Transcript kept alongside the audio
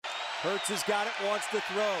Hurts has got it, wants to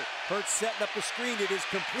throw. Hurts setting up the screen. It is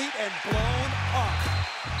complete and blown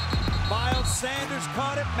up. Miles Sanders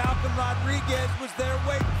caught it. Malcolm Rodriguez was there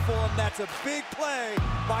waiting for him. That's a big play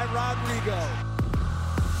by Rodrigo.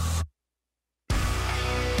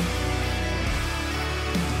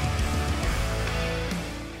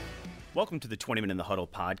 Welcome to the Twentyman in the Huddle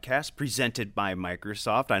podcast, presented by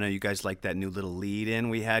Microsoft. I know you guys like that new little lead-in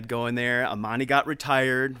we had going there. Amani got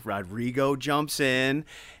retired. Rodrigo jumps in,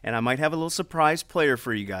 and I might have a little surprise player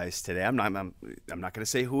for you guys today. I'm not going to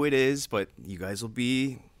say who it is, but you guys will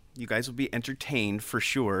be entertained for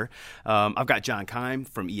sure. I've got John Keim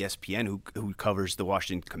from ESPN who covers the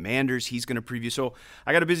Washington Commanders. He's going to preview. So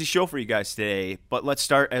I got a busy show for you guys today. But let's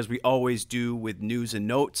start, as we always do, with news and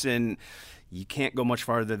notes. And you can't go much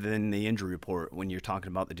farther than the injury report when you're talking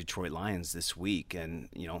about the Detroit Lions this week. And,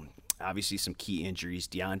 obviously some key injuries.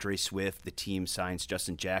 DeAndre Swift, the team signs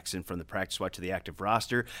Justin Jackson from the practice squad to the active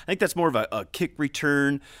roster. I think that's more of a kick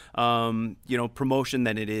return, promotion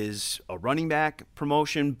than it is a running back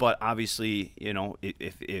promotion. But obviously,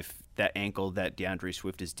 if that ankle that DeAndre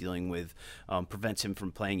Swift is dealing with prevents him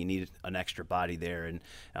from playing, you need an extra body there,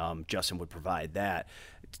 and Justin would provide that.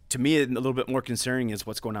 To me, a little bit more concerning is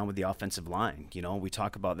what's going on with the offensive line. We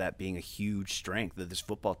talk about that being a huge strength of this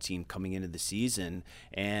football team coming into the season,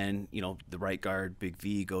 and the right guard, Big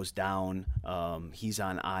V, goes down. He's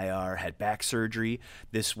on IR, had back surgery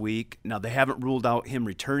this week. Now, they haven't ruled out him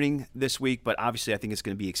returning this week, but obviously I think it's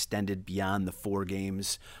going to be extended beyond the 4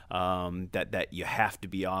 games that you have to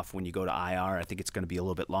be off when you go to IR. I think it's going to be a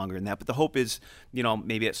little bit longer than that, but the hope is,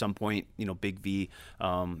 maybe at some point, Big V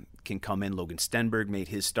can come in. Logan Stenberg made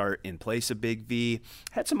his start in place of Big V.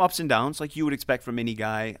 Had some ups and downs like you would expect from any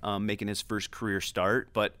guy making his first career start,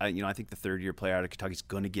 but I think the third-year player out of Kentucky is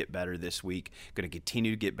going to get better this week, going to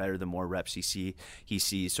continue to get better the more reps he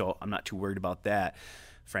sees, so I'm not too worried about that.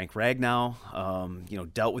 Frank Ragnow,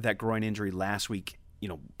 dealt with that groin injury last week,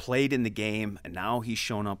 played in the game, and now he's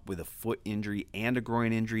shown up with a foot injury and a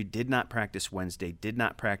groin injury. Did not practice Wednesday, did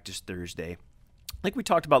not practice Thursday. Like we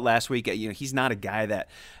talked about last week, he's not a guy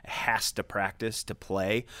that has to practice to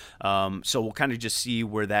play. So we'll kind of just see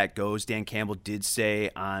where that goes. Dan Campbell did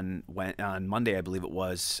say on Monday, I believe it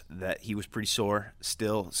was, that he was pretty sore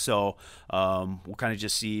still. So we'll kind of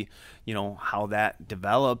just see, how that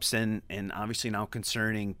develops. And obviously now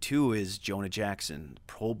concerning too is Jonah Jackson,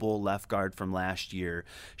 Pro Bowl left guard from last year,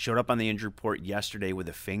 showed up on the injury report yesterday with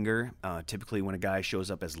a finger. Typically when a guy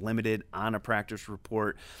shows up as limited on a practice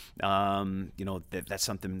report, that's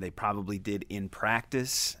something they probably did in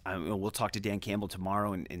practice. We'll talk to Dan Campbell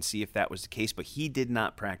tomorrow and see if that was the case, but he did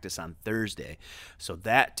not practice on Thursday. So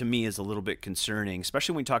that to me is a little bit concerning,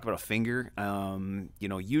 especially when we talk about a finger.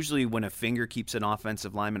 Usually when a finger keeps an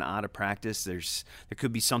offensive lineman out of practice, there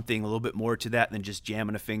could be something a little bit more to that than just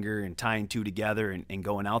jamming a finger and tying 2 together and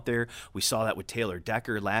going out there. We saw that with Taylor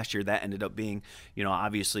Decker last year. That ended up being,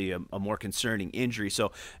 obviously a more concerning injury.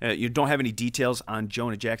 So you don't have any details on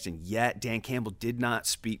Jonah Jackson yet. Dan Campbell did not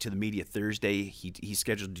speak to the media Thursday. He's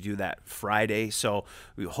scheduled to do that Friday, so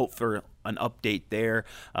we hope for an update there.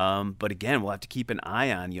 But again, we'll have to keep an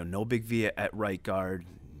eye on, no Big V at right guard,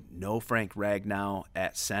 no Frank Ragnow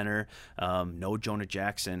at center, no Jonah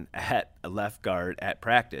Jackson at left guard at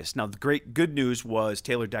practice. Now, the good news was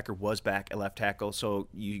Taylor Decker was back at left tackle, so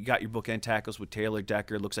you got your bookend tackles with Taylor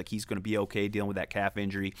Decker. Looks like he's going to be okay dealing with that calf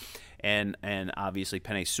injury. And obviously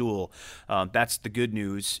Penei Sewell. That's the good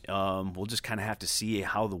news. We'll just kind of have to see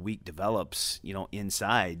how the week develops,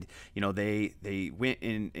 inside. They went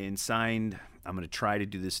in and signed, I'm going to try to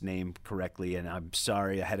do this name correctly, and I'm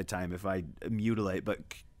sorry ahead of time if I mutilate, but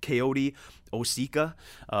Coyote Osika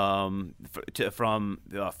from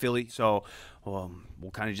Philly. So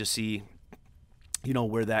we'll kind of just see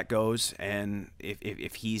where that goes and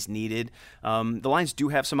if he's needed. The Lions do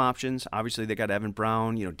have some options. Obviously, they got Evan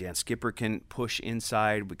Brown. Dan Skipper can push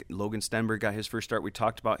inside. Logan Stenberg got his first start. We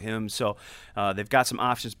talked about him. So they've got some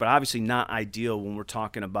options, but obviously not ideal when we're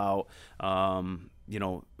talking about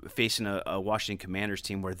facing a Washington Commanders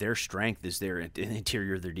team where their strength is their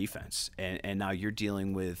interior of their defense. And now you're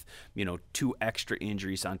dealing with, 2 extra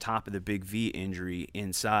injuries on top of the Big V injury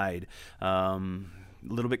inside. A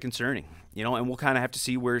little bit concerning, and we'll kind of have to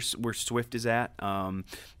see where Swift is at. I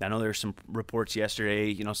know there's some reports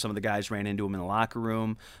yesterday, some of the guys ran into him in the locker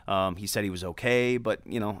room. He said he was okay, but,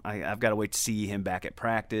 I've got to wait to see him back at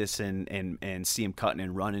practice and see him cutting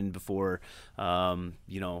and running before,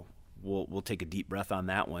 we'll take a deep breath on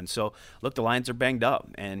that one. So look, the Lions are banged up,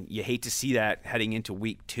 and you hate to see that heading into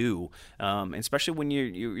week 2, and especially when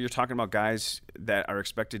you're talking about guys that are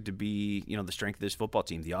expected to be, the strength of this football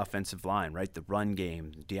team, the offensive line, right? The run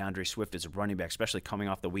game. DeAndre Swift is a running back, especially coming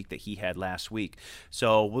off the week that he had last week.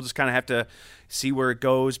 So we'll just kind of have to see where it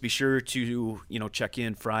goes. Be sure to, check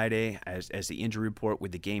in Friday as the injury report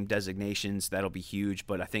with the game designations. That'll be huge.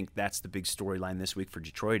 But I think that's the big storyline this week for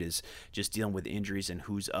Detroit, is just dealing with injuries and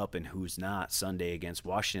who's up and who's not Sunday against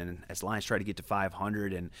Washington. As Lions try to get to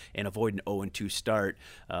 500 and avoid an 0-2 start,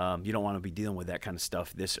 you don't want to be dealing with that kind of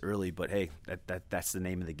stuff this early. But hey, that's the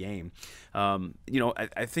name of the game.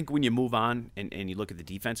 I think when you move on and you look at the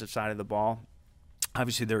defensive side of the ball,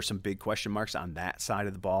 obviously, there are some big question marks on that side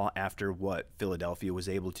of the ball after what Philadelphia was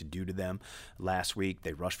able to do to them last week.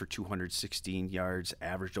 They rushed for 216 yards,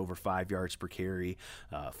 averaged over 5 yards per carry,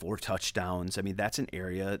 4 touchdowns. I mean, that's an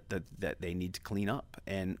area that they need to clean up.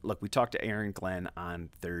 And look, we talked to Aaron Glenn on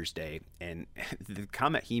Thursday, and the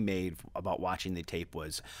comment he made about watching the tape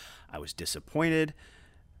was, I was disappointed,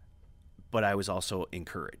 but I was also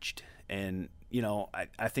encouraged. And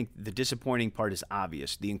I think the disappointing part is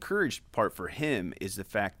obvious. The encouraged part for him is the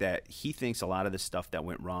fact that he thinks a lot of the stuff that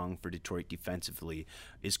went wrong for Detroit defensively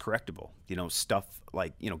is correctable. Stuff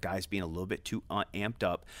like, guys being a little bit too amped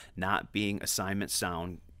up, not being assignment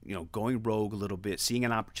sound, going rogue a little bit, seeing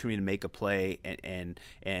an opportunity to make a play and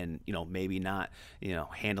maybe not,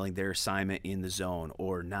 handling their assignment in the zone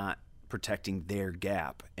or not protecting their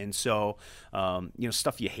gap. And so,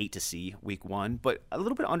 stuff you hate to see week 1, but a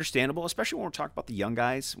little bit understandable, especially when we're talking about the young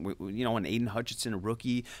guys. And Aiden Hutchinson, a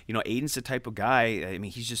rookie, Aiden's the type of guy, I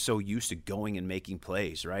mean, he's just so used to going and making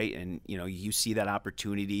plays, right? And, you see that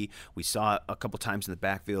opportunity. We saw it a couple times in the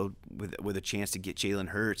backfield with a chance to get Jalen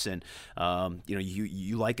Hurts. And,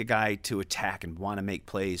 you like a guy to attack and want to make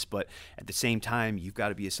plays, but at the same time, you've got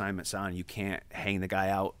to be assignment sound. You can't hang the guy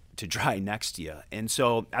out to dry next to you. And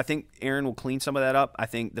so I think Aaron will clean some of that up. I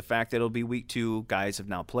think the fact that it'll be week 2, guys have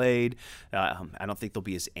now played. I don't think they'll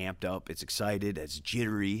be as amped up, as excited, as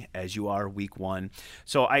jittery as you are week 1.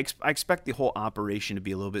 So I expect the whole operation to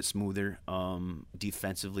be a little bit smoother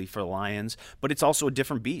defensively for the Lions, but it's also a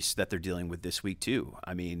different beast that they're dealing with this week too.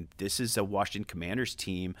 I mean, this is a Washington Commanders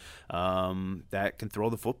team that can throw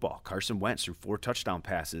the football. Carson Wentz threw 4 touchdown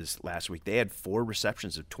passes last week. They had 4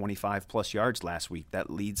 receptions of 25 plus yards last week. That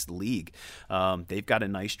leads the league. They've got a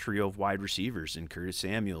nice trio of wide receivers in Curtis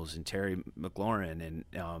Samuels and Terry McLaurin and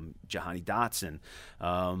Jahani Dotson.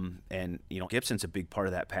 And Gibson's a big part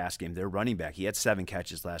of that pass game. Their running back, he had 7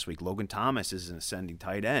 catches last week. Logan Thomas is an ascending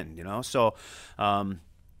tight end, So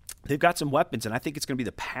they've got some weapons, and I think it's going to be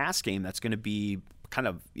the pass game that's going to be kind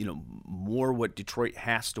of, more what Detroit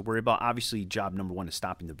has to worry about. Obviously, job number 1 is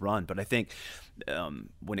stopping the run, but I think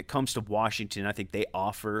when it comes to Washington, I think they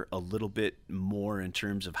offer a little bit more in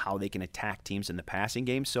terms of how they can attack teams in the passing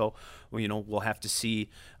game. So, we'll have to see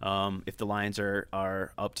if the Lions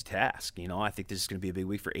are up to task. I think this is going to be a big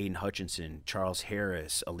week for Aiden Hutchinson, Charles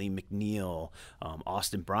Harris, Aleem McNeil,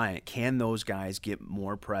 Austin Bryant. Can those guys get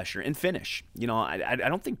more pressure and finish? I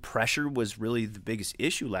don't think pressure was really the biggest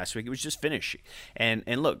issue last week. It was just finish. And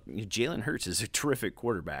look, Jalen Hurts is a terrific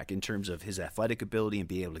quarterback in terms of his athletic ability and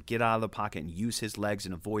being able to get out of the pocket and use his legs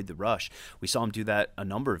and avoid the rush. We saw him do that a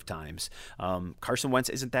number of times. Carson Wentz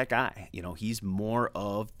isn't that guy. He's more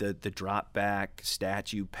of the drop back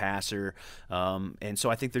statue passer. And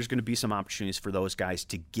so I think there's going to be some opportunities for those guys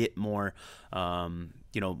to get more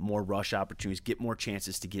more rush opportunities, get more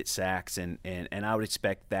chances to get sacks, and I would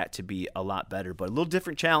expect that to be a lot better. But a little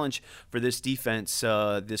different challenge for this defense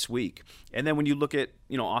this week. And then when you look at,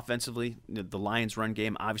 offensively, the Lions run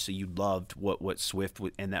game, obviously you loved what Swift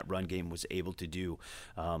and that run game was able to do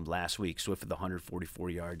last week. Swift with 144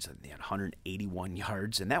 yards, and they had 181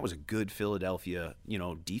 yards, and that was a good Philadelphia,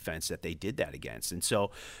 defense that they did that against. And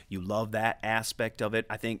so you love that aspect of it.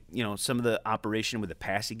 I think, some of the operation with the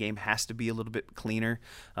passing game has to be a little bit cleaner.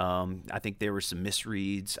 I think there were some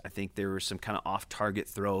misreads. I think there were some kind of off-target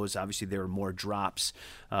throws. Obviously, there were more drops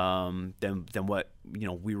than what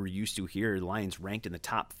we were used to here. The Lions ranked in the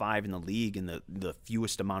top 5 in the league in the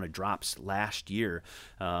fewest amount of drops last year.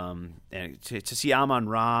 And to see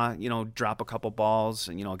Amon-Ra, drop a couple balls,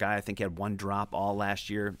 and a guy I think had 1 drop all last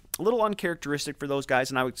year, a little uncharacteristic for those guys,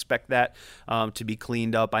 and I would expect that to be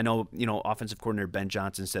cleaned up. I know, offensive coordinator Ben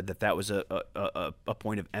Johnson said that was a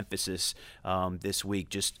point of emphasis this week,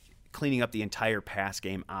 just cleaning up the entire pass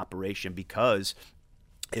game operation, because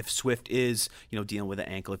if Swift is, dealing with an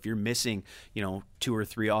ankle, if you're missing, 2 or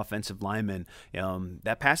 3 offensive linemen,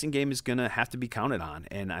 that passing game is going to have to be counted on.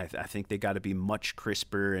 And I think they got to be much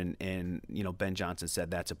crisper. And Ben Johnson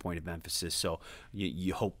said that's a point of emphasis. So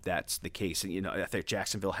you hope that's the case. And, I think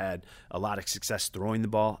Jacksonville had a lot of success throwing the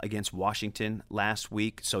ball against Washington last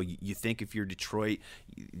week. So you think if you're Detroit,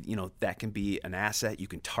 that can be an asset. You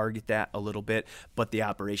can target that a little bit, but the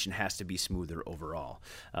operation has to be smoother overall.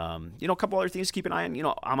 A couple other things to keep an eye on.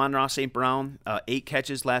 Amon-Ra St. Brown, 8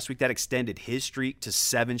 catches last week. That extended his streak to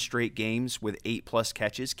 7 straight games with 8+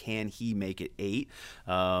 catches. Can he make it 8?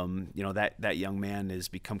 That young man has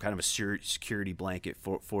become kind of a security blanket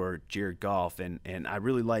for Jared Goff, and I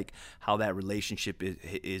really like how that relationship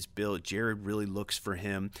is built. Jared really looks for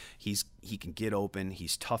him. He can get open.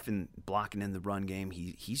 He's tough in blocking in the run game.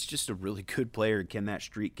 He's just a really good player. Can that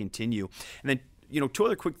streak continue? And then 2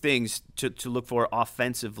 other quick things to look for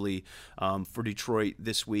offensively for Detroit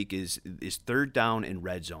this week is third down and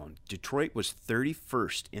red zone. Detroit was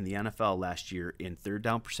 31st in the NFL last year in third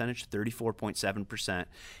down percentage, 34.7%,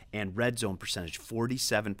 and red zone percentage,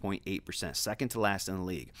 47.8%, second to last in the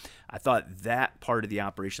league. I thought that part of the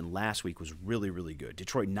operation last week was really, really good.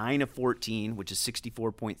 Detroit 9 of 14, which is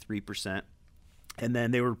 64.3%. And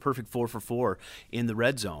then they were perfect 4 for 4 in the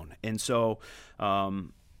red zone. And so,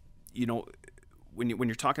 when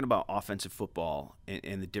you're talking about offensive football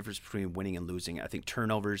and the difference between winning and losing, I think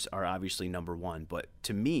turnovers are obviously number one. But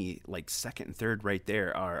to me, like second and third right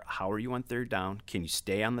there are, how are you on third down? Can you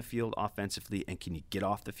stay on the field offensively? And can you get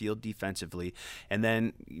off the field defensively? And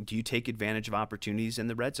then do you take advantage of opportunities in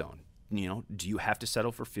the red zone? Do you have to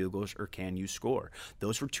settle for field goals or can you score?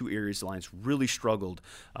 Those were 2 areas the Lions really struggled,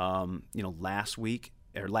 last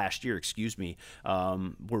year,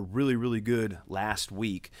 were really, really good last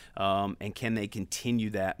week. And can they continue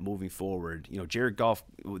that moving forward? Jared Goff,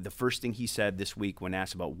 the first thing he said this week when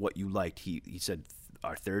asked about what you liked, he said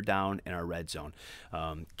our third down and our red zone.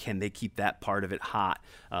 Can they keep that part of it hot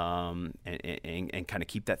and kind of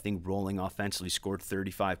keep that thing rolling offensively? Scored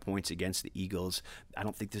 35 points against the Eagles. I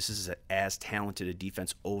don't think this is as talented a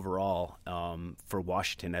defense overall for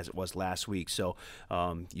Washington as it was last week. So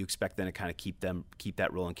you expect them to kind of keep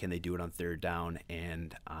that rolling. Can they do it on third down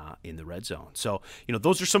and in the red zone? So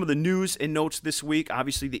those are some of the news and notes this week.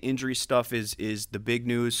 Obviously, the injury stuff is the big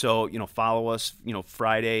news. So follow us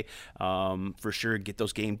Friday for sure. Get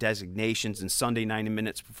those game designations, and Sunday 90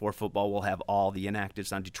 minutes before football we'll have all the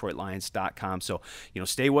inactives on DetroitLions.com. So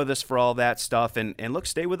stay with us for all that stuff, and look,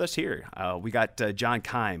 stay with us here. We got John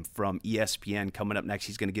Keim from ESPN coming up next.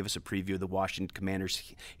 He's going to give us a preview of the Washington Commanders.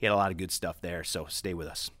 He had a lot of good stuff there, so stay with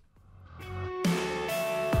us.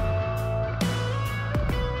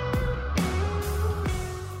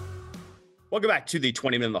 Welcome back to the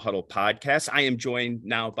 20 Minute Huddle podcast. I am joined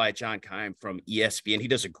now by John Keim from ESPN. He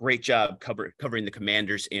does a great job covering the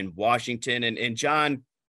Commanders in Washington. And John,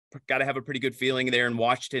 got to have a pretty good feeling there in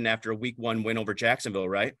Washington after a week 1 win over Jacksonville,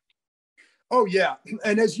 right? Oh, yeah.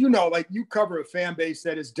 And as you know, you cover a fan base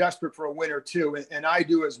that is desperate for a win or two, and I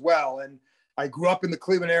do as well. And I grew up in the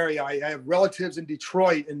Cleveland area. I have relatives in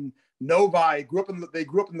Detroit and Novi. They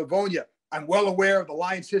grew up in Livonia. I'm well aware of the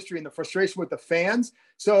Lions' history and the frustration with the fans.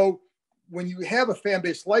 So when you have a fan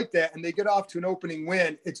base like that and they get off to an opening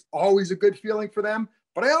win, it's always a good feeling for them.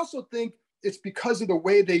 But I also think it's because of the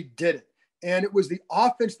way they did it. And it was the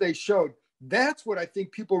offense they showed. That's what I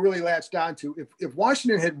think people really latched on to. If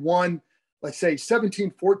Washington had won, let's say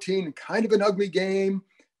 17-14 in kind of an ugly game,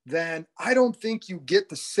 then I don't think you get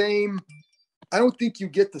the same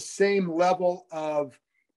level of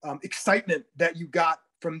excitement that you got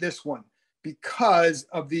from this one. Because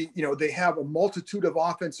of they have a multitude of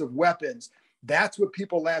offensive weapons. That's what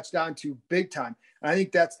people latched on to big time. And I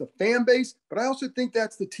think that's the fan base, but I also think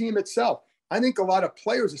that's the team itself. I think a lot of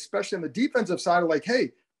players, especially on the defensive side, are like,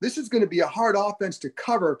 hey, this is going to be a hard offense to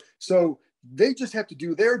cover. So they just have to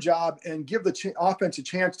do their job and give the offense a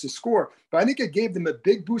chance to score. But I think it gave them a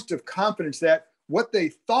big boost of confidence that what they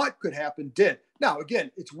thought could happen did. Now, again,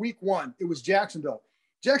 it's week 1. It was Jacksonville.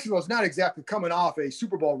 Jacksonville is not exactly coming off a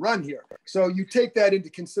Super Bowl run here. So you take that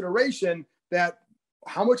into consideration, that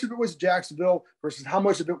how much of it was Jacksonville versus how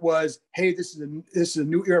much of it was, hey, this is a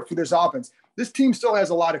new era for this offense. This team still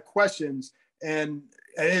has a lot of questions, and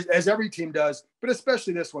as every team does, but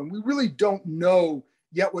especially this one. We really don't know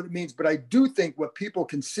yet what it means, but I do think what people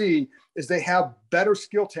can see is they have better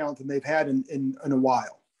skill talent than they've had in a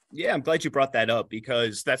while. Yeah, I'm glad you brought that up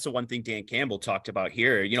because that's the one thing Dan Campbell talked about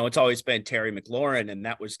here. It's always been Terry McLaurin, and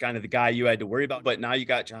that was kind of the guy you had to worry about. But now you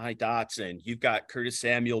got Johnny Dotson, you've got Curtis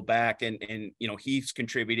Samuel back, and he's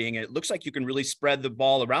contributing. And it looks like you can really spread the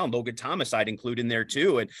ball around. Logan Thomas I'd include in there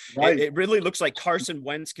too. And Right. it really looks like Carson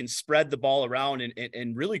Wentz can spread the ball around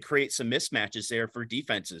and really create some mismatches there for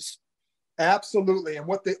defenses. Absolutely. And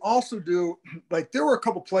what they also do, like there were a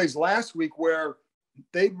couple plays last week where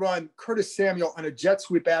they'd run Curtis Samuel on a jet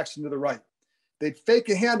sweep action to the right. They'd fake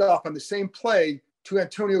a handoff on the same play to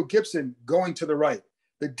Antonio Gibson going to the right.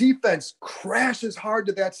 The defense crashes hard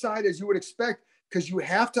to that side as you would expect because you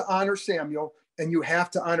have to honor Samuel and you have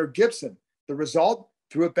to honor Gibson. The result,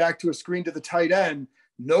 threw it back to a screen to the tight end.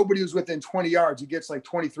 Nobody was within 20 yards. He gets like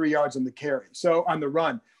 23 yards on the carry. So on the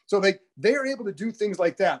run. So they are able to do things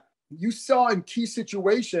like that. You saw in key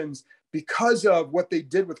situations because of what they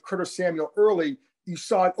did with Curtis Samuel early, you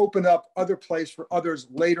saw it open up other plays for others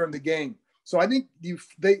later in the game. So I think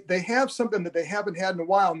they have something that they haven't had in a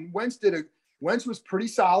while. And Wentz was pretty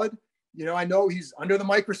solid. I know he's under the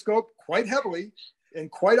microscope quite heavily and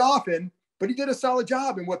quite often, but he did a solid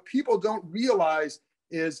job. And what people don't realize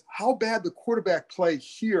is how bad the quarterback play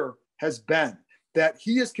here has been, that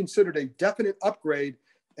he is considered a definite upgrade.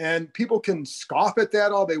 And people can scoff at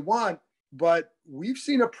that all they want, but we've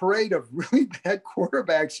seen a parade of really bad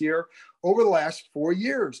quarterbacks here over the last 4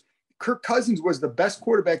 years. Kirk Cousins was the best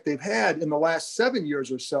quarterback they've had in the last 7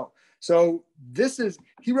 years or so. So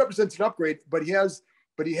he represents an upgrade, but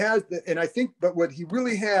what he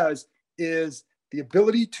really has is the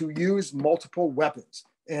ability to use multiple weapons.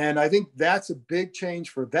 And I think that's a big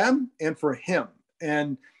change for them and for him.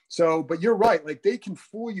 And so, but you're right, like they can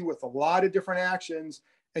fool you with a lot of different actions.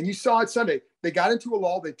 And you saw it Sunday. They got into a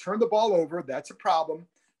lull. They turned the ball over. That's a problem.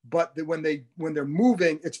 But when they're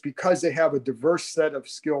moving, it's because they have a diverse set of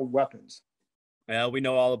skilled weapons. Well, we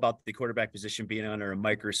know all about the quarterback position being under a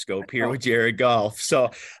microscope here with Jared Goff. So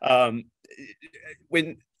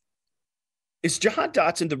is Jahan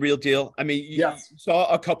Dotson the real deal? I mean, you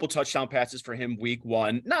saw a couple touchdown passes for him week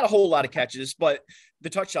one. Not a whole lot of catches, but the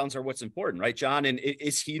touchdowns are what's important, right, John? And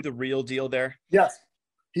is he the real deal there? Yes,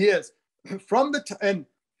 he is. And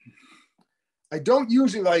I don't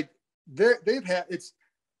usually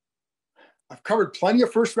I've covered plenty of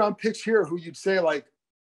first round picks here who you'd say like,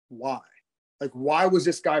 why? Like, why was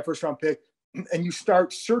this guy first round pick? And you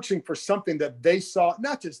start searching for something that they saw,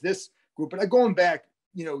 not just this group, but going back,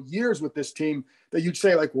 years with this team that you'd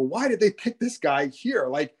say like, well, why did they pick this guy here?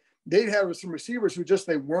 Like they'd have some receivers who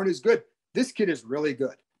they weren't as good. This kid is really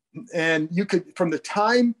good. And you could, from the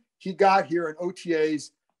time he got here in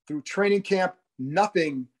OTAs through training camp,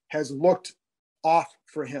 nothing has looked off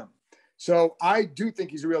for him. So I do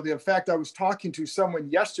think he's a real deal. In fact, I was talking to someone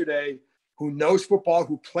yesterday who knows football,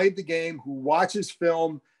 who played the game, who watches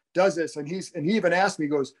film, does this. And he even asked me, he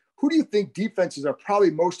goes, who do you think defenses are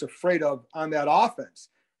probably most afraid of on that offense?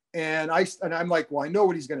 And I'm like, well, I know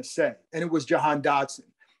what he's going to say. And it was Jahan Dotson,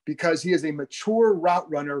 because he is a mature route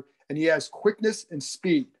runner and he has quickness and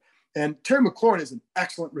speed. And Terry McLaurin is an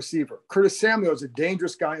excellent receiver. Curtis Samuel is a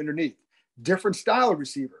dangerous guy underneath. Different style of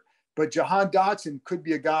receiver. But Jahan Dotson could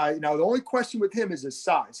be a guy. Now, the only question with him is his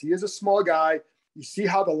size. He is a small guy. You see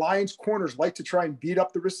how the Lions corners like to try and beat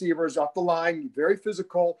up the receivers off the line. Very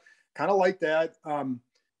physical, kind of like that.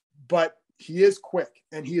 But he is quick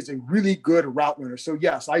and he is a really good route runner. So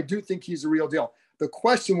yes, I do think he's a real deal. The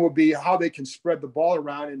question will be how they can spread the ball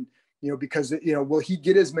around and, because, will he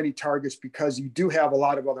get as many targets, because you do have a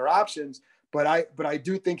lot of other options, but I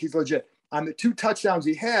do think he's legit. On the 2 touchdowns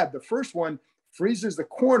he had, the first one freezes the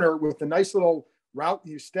corner with a nice little route.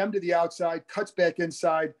 You stem to the outside, cuts back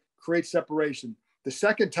inside, creates separation. The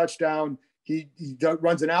second touchdown, he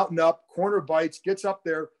runs an out and up, corner bites, gets up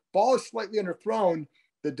there, ball is slightly underthrown.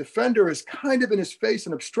 The defender is kind of in his face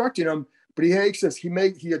and obstructing him, but he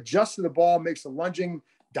adjusts to the ball, makes a lunging,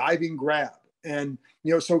 diving grab. And,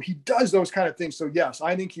 so he does those kind of things. So yes,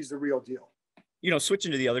 I think he's the real deal.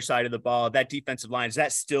 Switching to the other side of the ball, that defensive line, is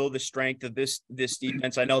that still the strength of this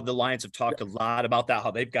defense? I know the Lions have talked a lot about that, how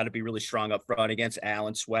they've got to be really strong up front against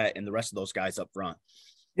Allen, Sweat, and the rest of those guys up front.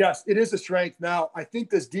 Yes, it is a strength. Now, I think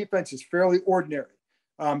this defense is fairly ordinary.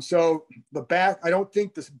 So the back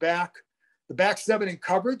 7 in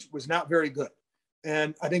coverage was not very good.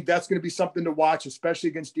 And I think that's going to be something to watch, especially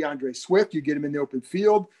against DeAndre Swift. You get him in the open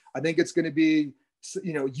field. I think it's going to be,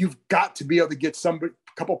 you've got to be able to get a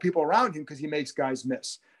couple people around him because he makes guys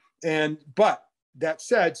miss. But that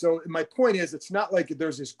said, so my point is, it's not like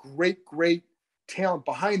there's this great talent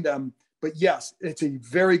behind them, but yes, it's a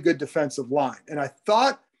very good defensive line. And I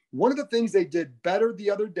thought one of the things they did better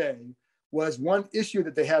the other day was one issue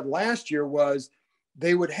that they had last year was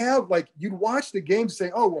they would have, like, you'd watch the game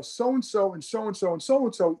say, oh, well, so-and-so and so-and-so and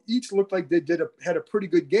so-and-so each looked like they had a pretty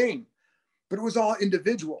good game, but it was all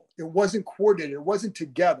individual. It wasn't coordinated. It wasn't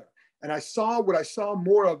together. And what I saw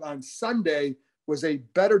more of on Sunday was a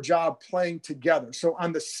better job playing together. So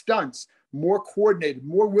on the stunts, more coordinated,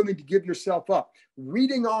 more willing to give yourself up.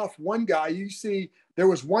 Reading off one guy, you see there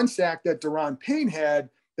was one sack that Deron Payne had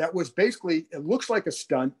that was basically, it looks like a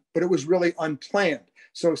stunt, but it was really unplanned.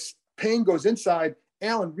 So Payne goes inside,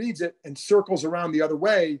 Allen reads it and circles around the other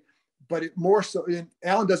way, but it more so,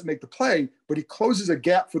 Allen doesn't make the play, but he closes a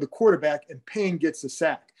gap for the quarterback and Payne gets the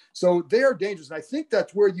sack. So they are dangerous. And I think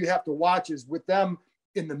that's where you have to watch, is with them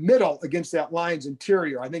in the middle against that Lions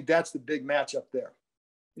interior. I think that's the big matchup there.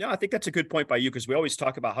 No, I think that's a good point by you, because we always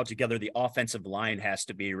talk about how together the offensive line has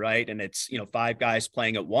to be, right? And it's, 5 guys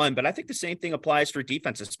playing at one, but I think the same thing applies for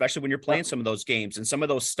defense, especially when you're playing some of those games and some of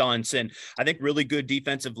those stunts. And I think really good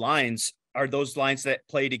defensive lines are those lines that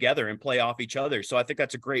play together and play off each other. So I think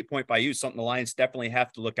that's a great point by you, something the Lions definitely have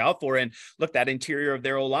to look out for. And look, that interior of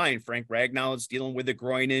their O-line, Frank Ragnow is dealing with a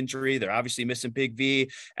groin injury. They're obviously missing Big V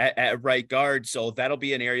at right guard. So that'll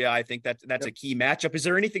be an area I think that's a key matchup. Is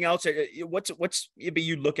there anything else? What's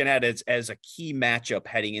you looking at as a key matchup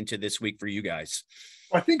heading into this week for you guys?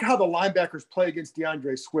 I think how the linebackers play against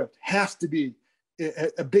DeAndre Swift has to be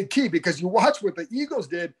a big key, because you watch what the Eagles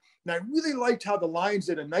did. And I really liked how the Lions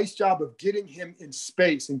did a nice job of getting him in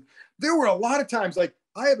space. And there were a lot of times, like,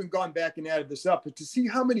 I haven't gone back and added this up, but to see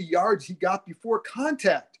how many yards he got before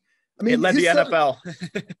contact. I mean, it led the NFL.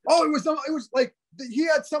 It was like he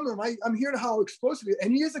had some of them. I'm hearing how explosive he is,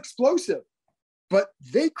 and he is explosive, but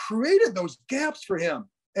they created those gaps for him.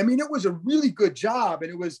 I mean, it was a really good job.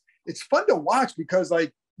 And it's fun to watch, because,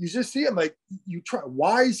 like, you just see him, like, you try,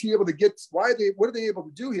 why is he able to get, what are they able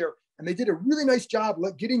to do here? And they did a really nice job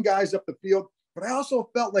getting guys up the field. But I also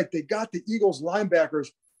felt like they got the Eagles linebackers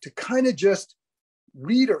to kind of just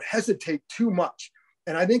read or hesitate too much.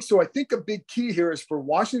 And I think a big key here is for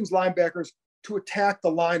Washington's linebackers to attack the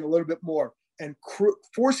line a little bit more and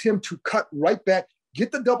force him to cut right back,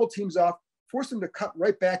 get the double teams off, force him to cut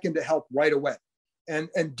right back into help right away and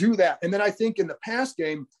do that. And then I think in the pass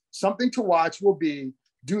game, something to watch will be,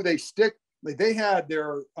 do they stick? Like, they had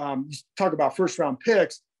their, you talk about first round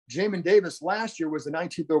picks. Jamin Davis last year was the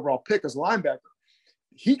 19th overall pick as a linebacker.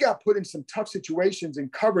 He got put in some tough situations in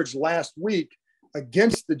coverage last week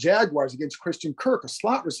against the Jaguars, against Christian Kirk, a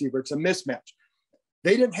slot receiver. It's a mismatch.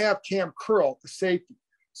 They didn't have Cam Curl, a safety.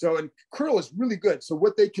 And Curl is really good. So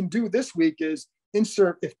what they can do this week is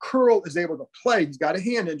insert, if Curl is able to play, he's got a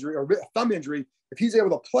hand injury or a thumb injury. If he's able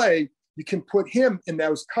to play, you can put him in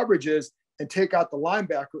those coverages and take out the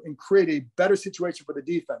linebacker and create a better situation for the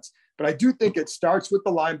defense. But I do think it starts with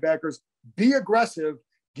the linebackers. Be aggressive,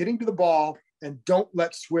 getting to the ball, and don't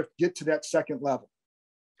let Swift get to that second level.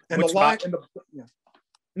 And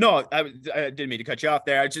No, I didn't mean to cut you off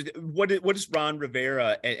there. What is Ron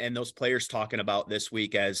Rivera and those players talking about this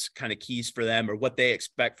week as kind of keys for them, or what they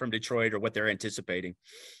expect from Detroit, or what they're anticipating?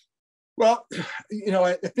 Well,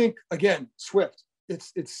 I think, again, Swift,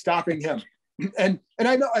 it's stopping him. And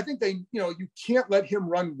I think you can't let him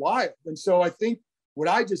run wild. And so I think what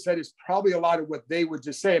I just said is probably a lot of what they would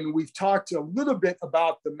just say. I mean, we've talked a little bit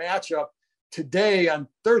about the matchup today. On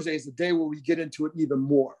Thursday is the day where we get into it even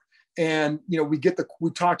more. And, we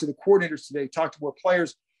talked to the coordinators today, talked to more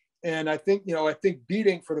players. And I think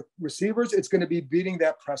beating for the receivers, it's going to be beating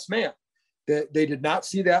that press man. They did not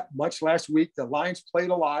see that much last week. The Lions played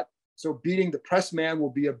a lot. So beating the press man will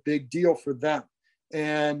be a big deal for them.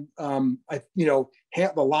 And,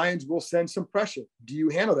 the Lions will send some pressure. Do you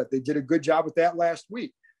handle that? They did a good job with that last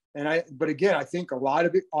week. But again, I think a lot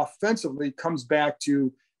of it offensively comes back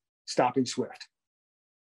to stopping Swift.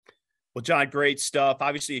 Well, John, great stuff.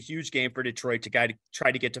 Obviously, a huge game for Detroit to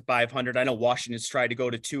try to get to 500. I know Washington's tried to go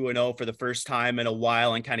to 2-0 for the first time in a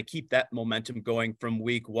while and kind of keep that momentum going from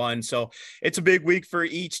week one. So it's a big week for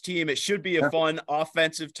each team. It should be a fun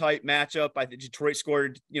offensive type matchup. I think Detroit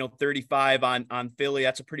scored, 35 on Philly.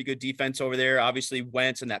 That's a pretty good defense over there. Obviously,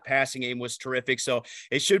 Wentz and that passing game was terrific. So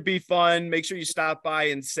it should be fun. Make sure you stop by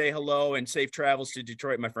and say hello, and safe travels to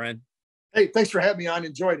Detroit, my friend. Hey, thanks for having me on.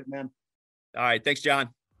 Enjoyed it, man. All right. Thanks, John.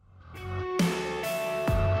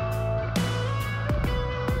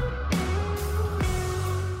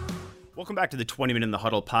 Welcome back to the 20-Minute in the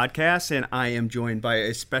Huddle podcast, and I am joined by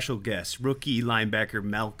a special guest, rookie linebacker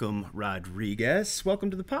Malcolm Rodriguez.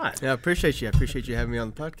 Welcome to the pod. Yeah, I appreciate you. I appreciate you having me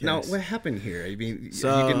on the podcast. Now, what happened here? Are you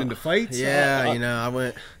getting into fights? Yeah,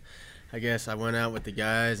 I I guess I went out with the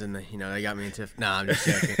guys, and they got me into. Nah, I'm just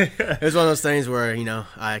joking. It was one of those things where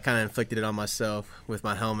I kind of inflicted it on myself with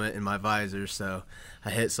my helmet and my visor. So I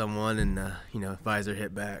hit someone, and visor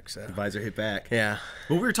hit back. So the visor hit back. Yeah.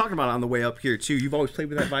 Well, we were talking about on the way up here too. You've always played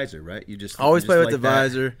with that visor, right? You just always play with like the that.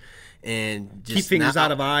 visor. And just keep fingers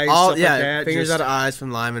out of eyes. Stuff like that. Fingers out of eyes from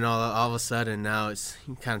linemen. All of a sudden, now it's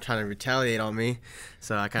kind of trying to retaliate on me.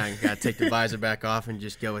 So I kind of got to take the visor back off and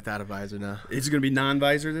just go without a visor now. Is it going to be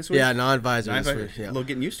non-visor this week? Yeah, non-visor this week. Yeah. A little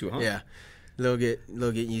getting used to, huh? Yeah, a little get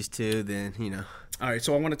used to. Then All right,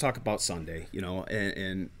 so I want to talk about Sunday.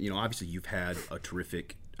 And obviously you've had a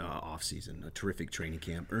terrific off season, a terrific training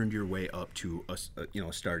camp, earned your way up to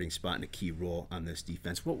a starting spot in a key role on this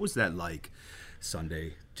defense. What was that like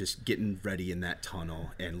Sunday, just getting ready in that tunnel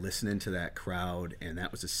and listening to that crowd, and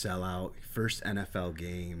that was a sellout, first NFL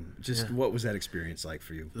game? Just what was that experience like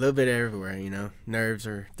for you? A little bit everywhere, nerves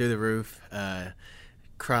are through the roof.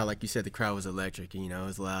 Crowd, like you said, the crowd was electric. It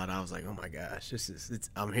was loud. I was like, oh my gosh,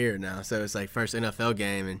 I'm here now. So it's like first NFL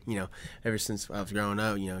game, and ever since I was growing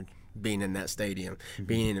up, being in that stadium,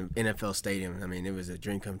 being in an NFL stadium, I mean, it was a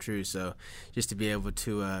dream come true. So just to be able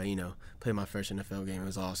to, play my first NFL game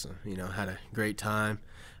was awesome. Had a great time.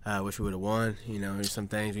 Wish we would have won. There's some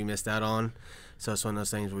things we missed out on. So it's one of those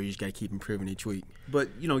things where you just got to keep improving each week. But,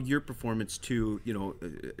 your performance too,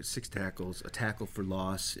 6 tackles, a tackle for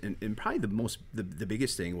loss, and probably the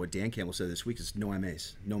biggest thing, what Dan Campbell said this week, is no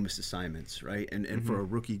MAs, no missed assignments, right? And for a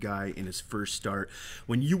rookie guy in his first start,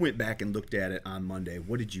 when you went back and looked at it on Monday,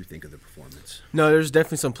 what did you think of the performance? No, there's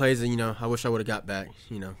definitely some plays that, I wish I would have got back.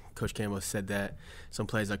 Coach Campbell said that. Some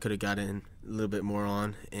plays I could have gotten a little bit more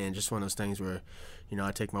on, and just one of those things where,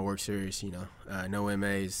 I take my work serious, no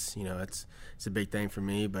MAs, it's a big thing for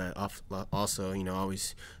me, but also, I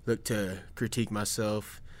always look to critique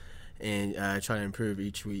myself and try to improve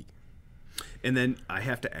each week. And then I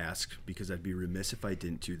have to ask, because I'd be remiss if I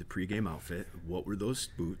didn't, the pregame outfit. What were those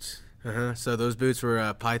boots? So those boots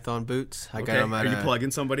were Python boots. I got them at Are you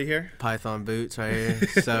plugging somebody here? Python boots right here.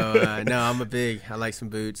 So, no, I like some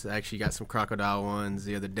boots. I actually got some crocodile ones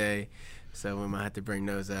the other day. So we might have to bring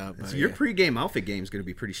those out. But so your pregame outfit game is going to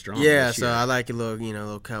be pretty strong. Yeah, so I like a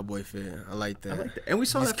little cowboy fit. I like that. And we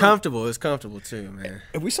saw it's comfortable. It's comfortable too, man.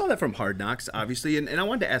 And we saw that from Hard Knocks, obviously. And I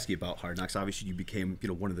wanted to ask you about Hard Knocks. Obviously, you became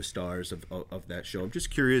one of the stars of that show. I'm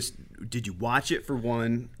just curious, did you watch it for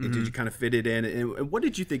one? And did you kind of fit it in? And what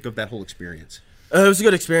did you think of that whole experience? It was a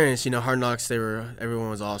good experience. Hard Knocks, everyone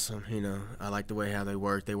was awesome. I liked the way how they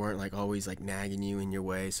worked. They weren't always nagging you in your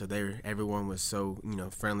way. So everyone was so,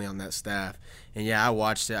 friendly on that staff. And yeah, I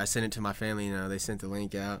watched it. I sent it to my family. They sent the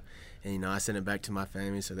link out. And, I sent it back to my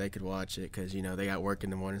family so they could watch it because, they got work in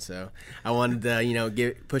the morning. So I wanted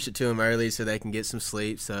to, push it to them early so they can get some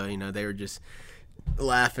sleep. So, they were just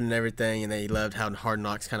laughing and everything, and they loved how Hard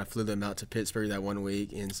Knocks kind of flew them out to Pittsburgh that one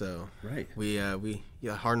week. And so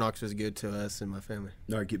Hard Knocks was good to us and my family.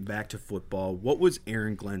 All right, getting back to football, what was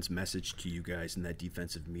Aaron Glenn's message to you guys in that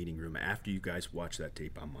defensive meeting room after you guys watched that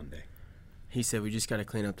tape on Monday? He said, we just got to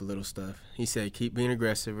clean up the little stuff. He said, keep being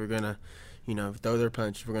aggressive. We're going to, throw their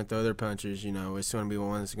punches. We're going to throw their punches. It's going to be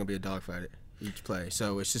one that's going to be a dogfight each play.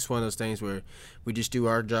 So it's just one of those things where we just do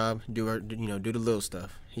our job, do the little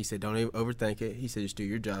stuff. He said, don't even overthink it. He said, just do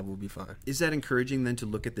your job. We'll be fine. Is that encouraging then to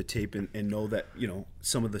look at the tape and know that,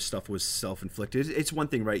 some of the stuff was self-inflicted? It's one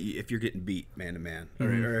thing, right, if you're getting beat man-to-man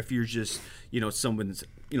or if you're just, someone's,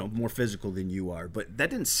 more physical than you are. But that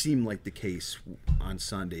didn't seem like the case on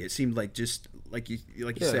Sunday. It seemed like just like you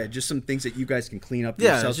said, just some things that you guys can clean up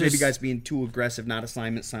yourselves. Maybe guys being too aggressive, not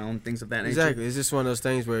assignment sound, things of that nature. Exactly. It's just one of those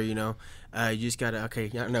things where, you just got to,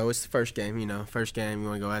 it's the first game, First game, you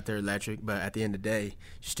want to go out there electric, but at the end of the day,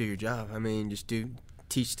 just do your job. I mean,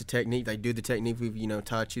 teach the technique, do the technique we've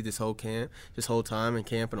taught you this whole time in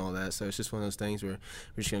camp and all that. So it's just one of those things where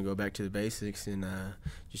we're just gonna go back to the basics and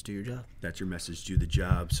just do your job. That's your message, do the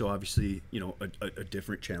job. So obviously, a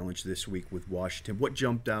different challenge this week with Washington. What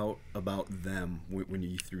jumped out about them when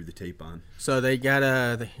you threw the tape on? So they got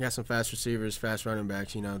some fast receivers, fast running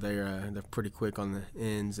backs. They're pretty quick on the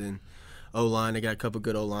ends, and O-line, they got a couple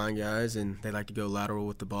good O-line guys, and they like to go lateral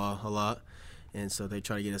with the ball a lot. And so they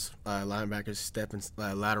try to get us linebackers stepping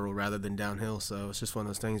lateral rather than downhill. So it's just one of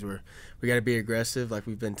those things where we got to be aggressive like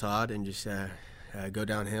we've been taught and just go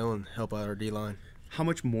downhill and help out our D-line. How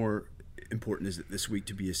much more important is it this week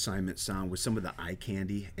to be assignment sound with some of the eye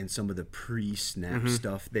candy and some of the pre-snap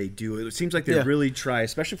stuff they do? It seems like they really try,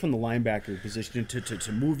 especially from the linebacker position,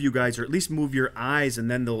 to move you guys, or at least move your eyes, and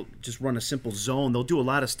then they'll just run a simple zone. They'll do a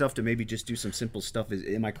lot of stuff to maybe just do some simple stuff.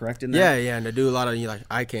 Am I correct in that? Yeah, and they do a lot of like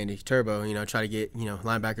eye candy, turbo, try to get,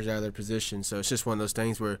 linebackers out of their position. So it's just one of those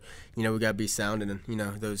things where, we got to be sound in,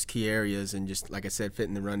 those key areas, and just, like I said,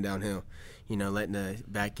 fitting the run downhill. Letting the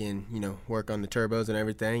back end, work on the turbos and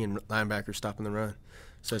everything, and linebackers stopping the run.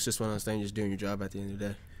 So it's just one of those things, just doing your job at the end of the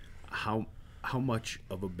day. How much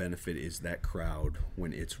of a benefit is that crowd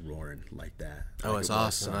when it's roaring like that? Oh, it's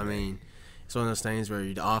awesome. I mean, it's one of those things where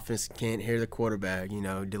the offense can't hear the quarterback,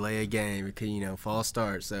 delay a game, it could, false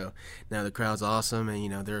start. So now the crowd's awesome,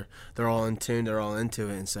 and they're all in tune, they're all into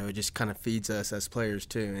it, and so it just kind of feeds us as players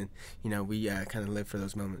too, and we kind of live for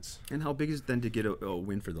those moments. And how big is it then to get a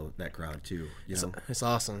win for that crowd too? It's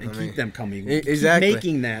awesome, and keep them coming, exactly, keep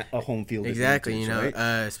making that a home field. Exactly, right?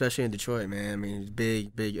 Especially in Detroit, man. I mean, it's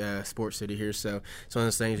big sports city here, so it's one of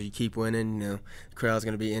those things where you keep winning. The crowd's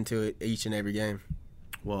going to be into it each and every game.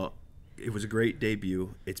 Well, it was a great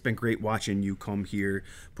debut. It's been great watching you come here,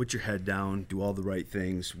 put your head down, do all the right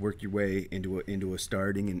things, work your way into a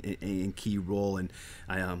starting and key role, and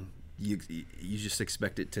you just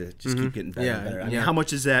expect it to just keep getting better and better. I mean, how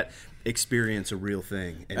much is that experience a real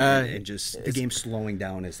thing, and just the game slowing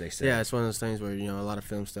down, as they say? Yeah, it's one of those things where a lot of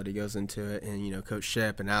film study goes into it, and Coach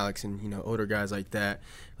Shep and Alex and older guys like that,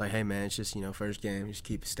 like, hey man, it's just first game, just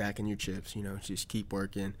keep stacking your chips, just keep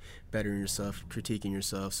working, bettering yourself, critiquing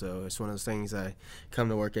yourself. So it's one of those things I come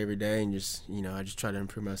to work every day and just I just try to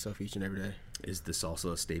improve myself each and every day. Is the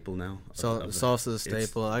salsa a staple now? Salsa is a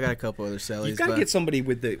staple. I got a couple other sellies. You got to get somebody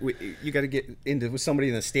you got to get into with somebody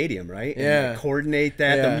in the stadium, right? Yeah. And coordinate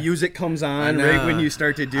that. The music comes on right when you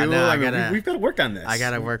start to do. We've got to work on this. I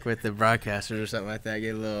got to work with the broadcasters or something like that.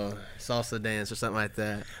 Get a little salsa dance or something like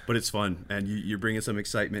that. But it's fun, and you're bringing some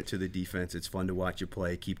excitement to the defense. It's fun to watch you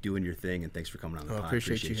play. Keep doing your thing, and thanks for coming on the pod.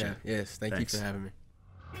 Appreciate you. Yes, thank you for having me.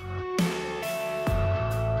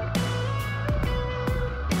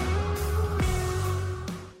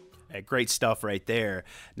 Great stuff right there.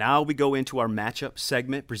 Now we go into our matchup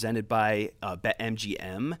segment presented by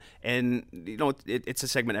BetMGM. And, it's a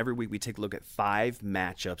segment every week we take a look at 5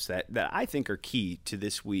 matchups that I think are key to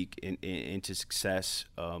this week into success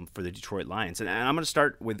for the Detroit Lions. And I'm going to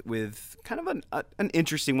start with kind of an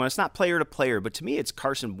interesting one. It's not player to player, but to me it's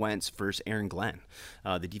Carson Wentz versus Aaron Glenn,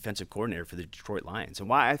 the defensive coordinator for the Detroit Lions. And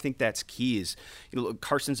why I think that's key is,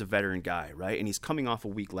 Carson's a veteran guy, right? And he's coming off a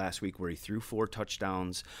week last week where he threw 4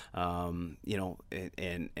 touchdowns.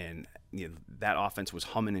 That offense was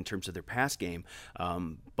humming in terms of their pass game.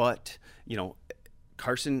 But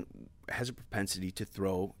Carson has a propensity to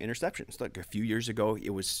throw interceptions. Like a few years ago,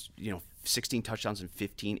 it was, 16 touchdowns and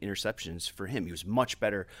 15 interceptions for him. He was much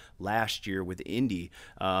better last year with Indy.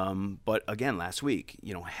 But again, last week,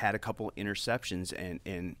 had a couple interceptions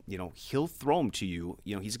and he'll throw them to you.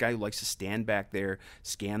 He's a guy who likes to stand back there,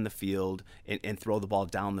 scan the field and throw the ball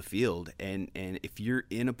down the field. And if you're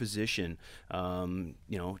in a position,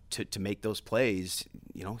 to make those plays,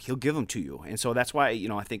 he'll give them to you. And so that's why,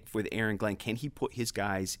 I think with Aaron Glenn, can he put his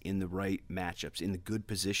guys in the right matchups, in the good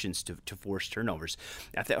positions to force turnovers?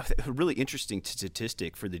 I thought a really interesting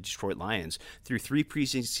statistic for the Detroit Lions. Through 3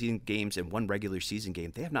 preseason games and 1 regular season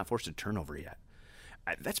game, they have not forced a turnover yet.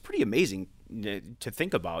 That's pretty amazing to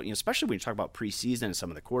think about, especially when you talk about preseason and some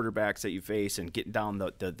of the quarterbacks that you face and getting down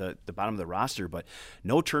the bottom of the roster, but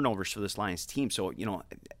no turnovers for this Lions team. So,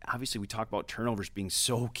 obviously we talk about turnovers being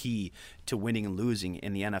so key to winning and losing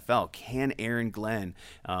in the NFL. Can Aaron Glenn,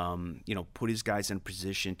 put his guys in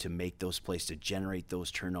position to make those plays, to generate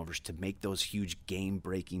those turnovers, to make those huge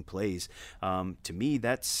game-breaking plays? To me,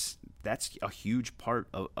 that's a huge part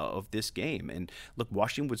of this game. And look,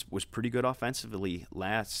 Washington was pretty good offensively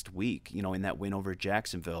last week, in that win over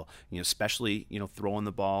Jacksonville, especially, throwing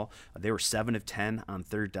the ball. They were 7 of 10 on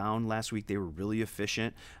 3rd down last week. They were really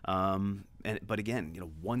efficient. But again,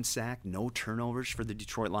 1 sack, no turnovers for the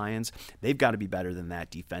Detroit Lions. They've got to be better than that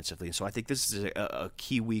defensively. And so I think this is a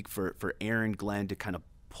key week for Aaron Glenn to kind of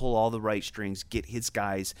pull all the right strings, get his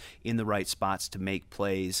guys in the right spots to make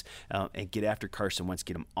plays, and get after Carson Wentz,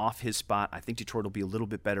 get him off his spot. I think Detroit will be a little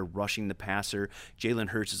bit better rushing the passer. Jalen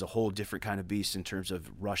Hurts is a whole different kind of beast in terms of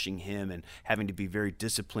rushing him and having to be very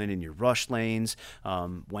disciplined in your rush lanes.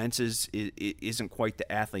 Wentz isn't quite the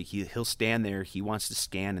athlete. He'll stand there. He wants to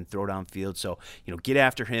scan and throw downfield. So, get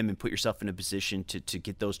after him and put yourself in a position to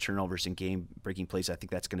get those turnovers and game-breaking plays. I think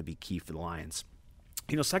that's going to be key for the Lions.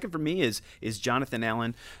 Second for me is Jonathan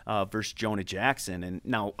Allen versus Jonah Jackson. And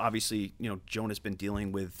now, obviously, Jonah's been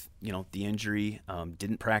dealing with, the injury,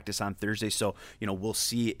 didn't practice on Thursday. So, we'll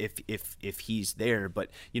see if he's there. But,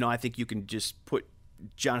 I think you can just put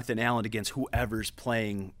Jonathan Allen against whoever's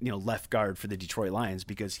playing, left guard for the Detroit Lions,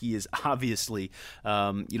 because he is obviously,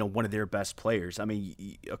 one of their best players. I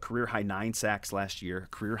mean, a career high 9 sacks last year,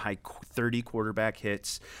 career high 30 quarterback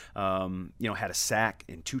hits, had a sack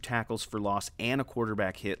and 2 tackles for loss and a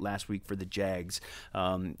quarterback hit last week for the Jags.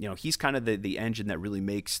 He's kind of the engine that really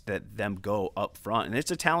makes them go up front, and it's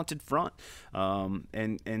a talented front.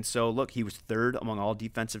 And so look, he was 3rd among all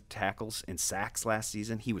defensive tackles in sacks last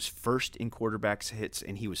season. He was 1st in quarterbacks hits,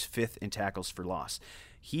 and he was 5th in tackles for loss.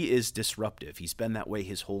 He is disruptive. He's been that way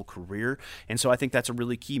his whole career. And so I think that's a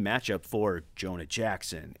really key matchup for Jonah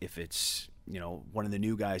Jackson. If it's, one of the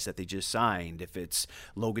new guys that they just signed, if it's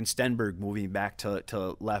Logan Stenberg moving back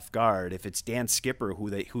to left guard, if it's Dan Skipper, who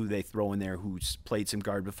they throw in there, who's played some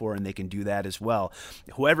guard before, and they can do that as well.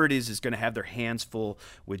 Whoever it is going to have their hands full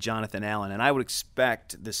with Jonathan Allen. And I would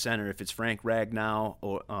expect the center, if it's Frank Ragnow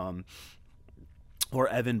or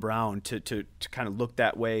Evan Brown, to kind of look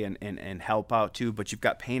that way and help out too. But you've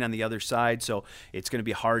got Payne on the other side, so it's going to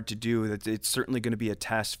be hard to do. It's certainly going to be a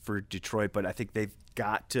test for Detroit, but I think they've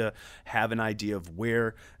got to have an idea of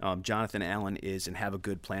where Jonathan Allen is and have a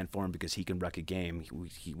good plan for him, because he can wreck a game.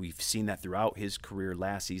 We've seen that throughout his career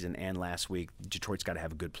last season and last week. Detroit's got to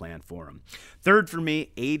have a good plan for him. Third for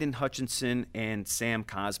me, Aiden Hutchinson and Sam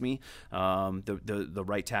Cosmi, the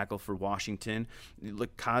right tackle for Washington.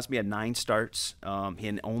 Look, Cosmi had 9 starts. He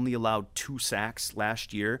had only allowed 2 sacks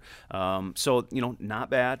last year. So, not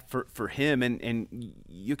bad for him. And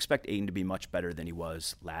you expect Aiden to be much better than he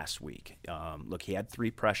was last week. Look, he had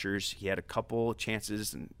 3 pressures. He had a couple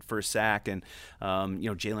chances for a sack, and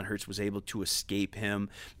Jalen Hurts was able to escape him.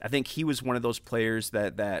 I think he was one of those players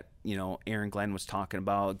that Aaron Glenn was talking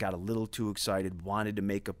about, got a little too excited, wanted to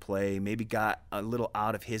make a play, maybe got a little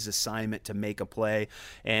out of his assignment to make a play,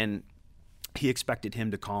 and he expected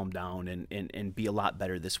him to calm down and be a lot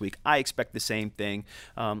better this week. I expect the same thing.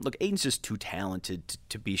 Look, Aiden's just too talented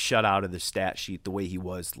to be shut out of the stat sheet the way he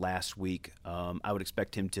was last week. I would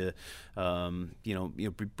expect him to,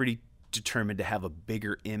 be pretty determined to have a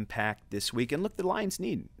bigger impact this week. And look, the Lions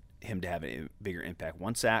need him to have a bigger impact.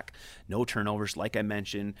 1 sack, no turnovers. Like I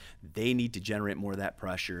mentioned, they need to generate more of that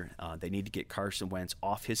pressure. They need to get Carson Wentz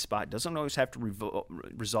off his spot. Doesn't always have to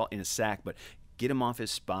result in a sack, but get him off his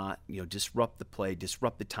spot, disrupt the play,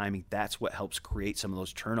 disrupt the timing. That's what helps create some of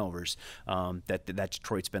those turnovers that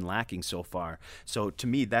Detroit's been lacking so far. So to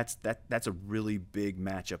me, that's a really big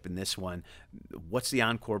matchup in this one. What's the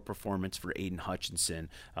encore performance for Aiden Hutchinson?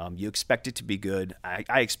 You expect it to be good.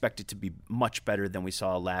 I expect it to be much better than we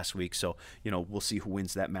saw last week. So, we'll see who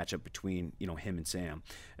wins that matchup between, him and Sam.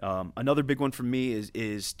 Another big one for me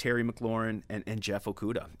is Terry McLaurin and Jeff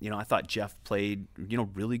Okudah. I thought Jeff played,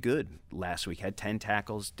 really good last week. Had 10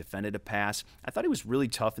 tackles, defended a pass. I thought he was really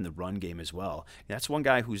tough in the run game as well. That's one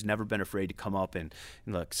guy who's never been afraid to come up and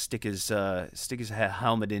look, stick his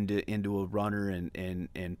helmet into a runner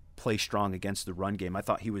and play strong against the run game. I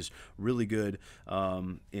thought he was really good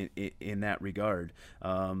in that regard.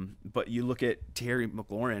 But you look at Terry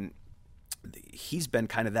McLaurin, he's been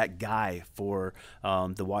kind of that guy for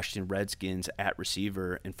the Washington Redskins at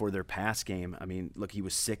receiver and for their pass game. I mean, look, he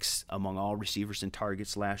was 6th among all receivers in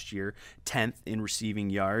targets last year, 10th in receiving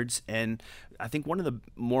yards, and I think one of the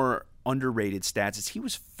more underrated stats is he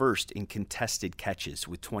was 1st in contested catches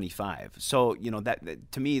with 25. So,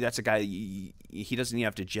 that to me, that's a guy, he doesn't even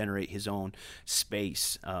have to generate his own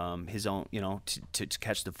space, his own, to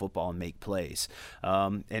catch the football and make plays.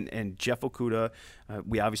 And Jeff Okudah,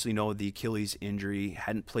 we obviously know the Achilles injury,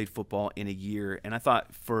 hadn't played football in a year. And I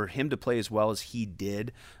thought for him to play as well as he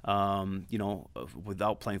did,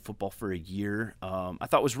 without playing football for a year, I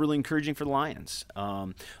thought was really encouraging for the Lions.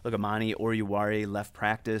 Look, Amani Oruwariye left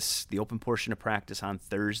practice, the open portion of practice on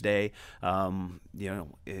Thursday, with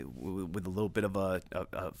a little bit of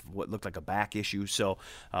what looked like a back issue. So,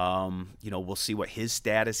 we'll see what his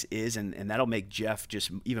status is, and that'll make Jeff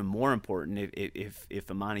just even more important if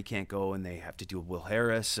Amani can't go and they have to do Will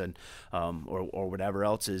Harris and or whatever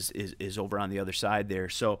else is over on the other side there.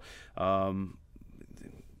 So,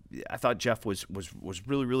 I thought Jeff was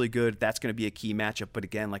really, really good. That's going to be a key matchup. But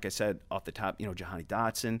again, like I said off the top, Jahanni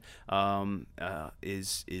Dotson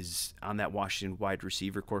is on that Washington wide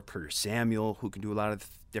receiver core. Curtis Samuel, who can do a lot of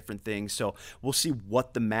different things. So we'll see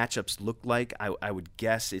what the matchups look like. I would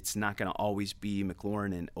guess it's not going to always be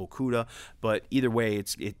McLaurin and Okuda, but either way,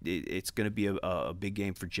 it's going to be a big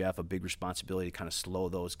game for Jeff, a big responsibility to kind of slow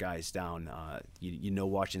those guys down. You know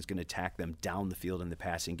Washington's going to attack them down the field in the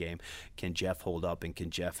passing game. Can Jeff hold up, and can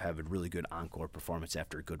Jeff have a really good encore performance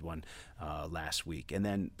after a good one last week? And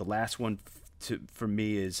then the last one for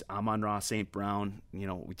me is Amon-Ra St. Brown. You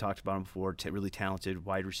know, we talked about him before, really talented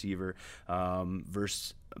wide receiver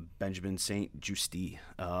versus Benjamin St. Juste.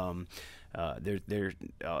 They're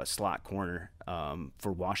slot corner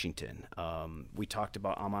for Washington. We talked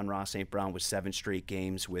about Amon-Ra St. Brown with 7 straight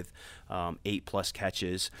games with 8+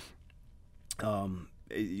 catches.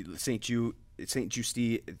 St.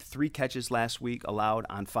 Juste, 3 catches last week allowed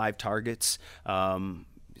on 5 targets.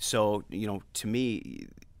 So, you know, to me,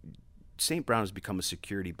 St. Brown has become a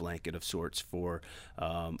security blanket of sorts for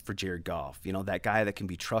Jared Goff. You know, that guy that can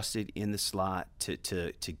be trusted in the slot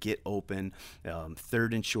to get open,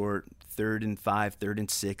 3rd and short, 3rd and 5, 3rd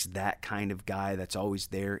and 6, that kind of guy that's always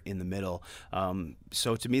there in the middle.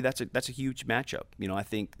 So to me, that's a huge matchup. You know, I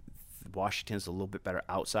think Washington's a little bit better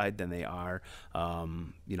outside than they are,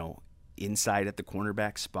 you know, inside at the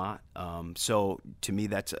cornerback spot. So to me,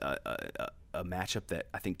 that's a matchup that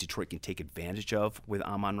I think Detroit can take advantage of with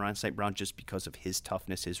Amon-Ra St. Brown just because of his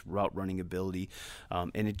toughness, his route running ability,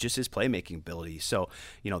 and just his playmaking ability. So,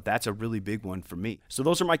 you know, that's a really big one for me. So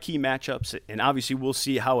those are my key matchups, and obviously we'll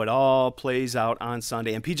see how it all plays out on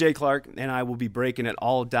Sunday. And PJ Clark and I will be breaking it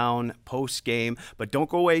all down post-game, but don't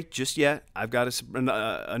go away just yet. I've got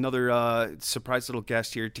another surprise little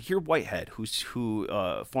guest here, Tahir Whitehead, who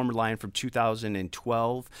former Lion from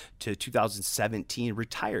 2012 to 2017,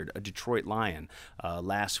 retired a Detroit Lion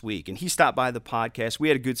last week, and he stopped by the podcast. We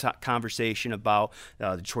had a good conversation about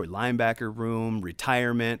the Detroit linebacker room,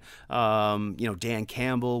 retirement, you know, Dan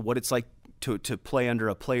Campbell, what it's like to play under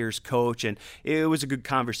a player's coach, and it was a good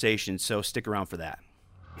conversation, so stick around for that.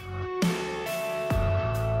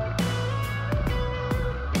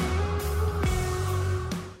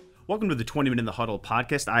 Welcome to the 20-Minute in the Huddle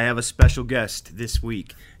podcast. I have a special guest this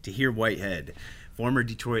week, Tahir Whitehead, former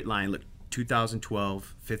Detroit Lion. Look,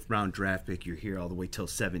 2012, 5th-round draft pick. You're here all the way till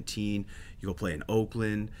 17. You go play in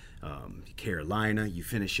Oakland, Carolina. You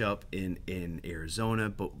finish up in Arizona.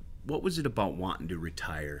 But what was it about wanting to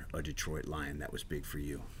retire a Detroit Lion that was big for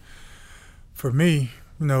you? For me,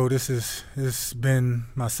 you know, it's been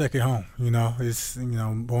my second home. You know, it's, you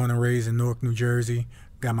know, born and raised in Newark, New Jersey.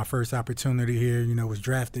 Got my first opportunity here. You know, was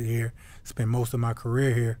drafted here. Spent most of my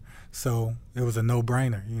career here. So it was a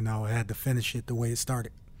no-brainer. You know, I had to finish it the way it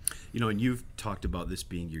started. You know, and you've talked about this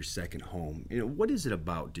being your second home. You know, what is it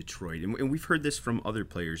about Detroit? And we've heard this from other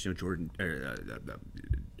players. You know,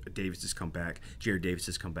 Davis has come back. Jared Davis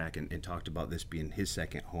has come back and talked about this being his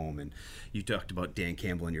second home. And you talked about Dan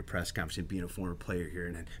Campbell in your press conference and being a former player here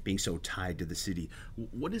and being so tied to the city.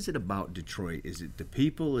 What is it about Detroit? Is it the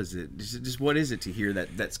people? Is it just what is it to hear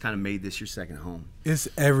that's kind of made this your second home? It's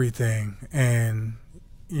everything. And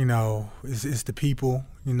you know, it's the people,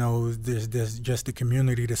 you know, there's just the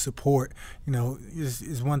community, the support. You know,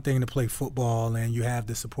 it's one thing to play football and you have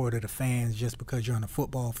the support of the fans just because you're on the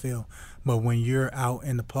football field. But when you're out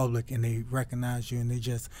in the public and they recognize you and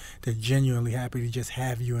they're genuinely happy to just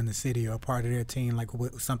have you in the city or a part of their team, like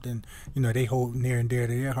something, you know, they hold near and dear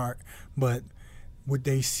to their heart. But would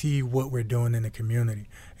they see what we're doing in the community?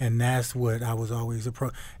 And that's what I was always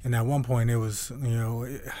And at one point it was, you know,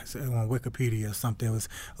 on Wikipedia or something, it was,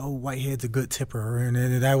 oh, Whitehead's a good tipper. And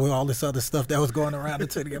then that was all this other stuff that was going around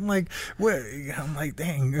the city. I'm like,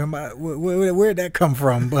 dang, where'd that come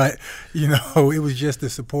from? But, you know, it was just the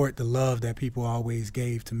support, the love that people always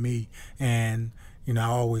gave to me. And, you know, I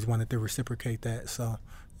always wanted to reciprocate that. So,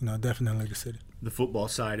 you know, definitely the city. The football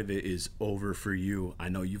side of it is over for you. I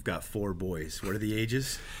know you've got 4 boys. What are the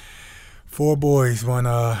ages? 4 boys. One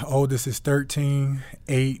oldest is 13,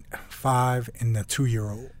 8, 5, and a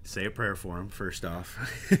 2-year-old. Say a prayer for them, first off.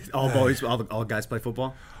 All boys, all guys play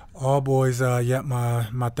football? All boys,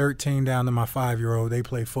 my 13 down to my 5-year-old, they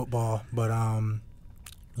play football. But,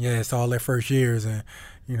 yeah, it's all their first years. And,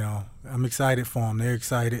 you know, I'm excited for them. They're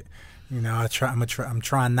excited. You know, I'm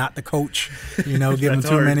trying not to coach, you know, give them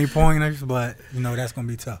too many pointers, but, you know, that's going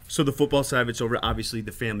to be tough. So the football side of it's over. Obviously,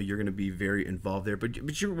 the family, you're going to be very involved there,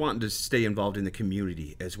 but you're wanting to stay involved in the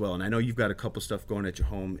community as well. And I know you've got a couple stuff going at your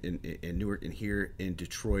home in Newark and here in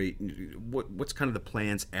Detroit. What's kind of the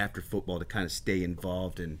plans after football to kind of stay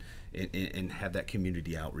involved and have that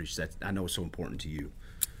community outreach that I know is so important to you?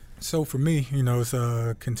 So for me, you know, it's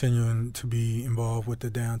continuing to be involved with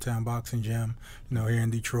the downtown boxing gym, you know, here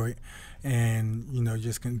in Detroit, and, you know,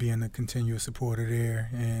 just being a continuous supporter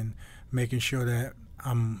there and making sure that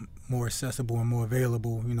I'm more accessible and more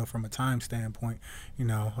available, from a time standpoint,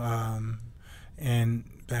 and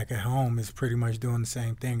back at home is pretty much doing the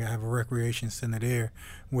same thing. I have a recreation center there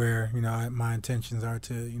where, my intentions are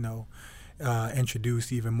to,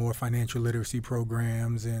 introduce even more financial literacy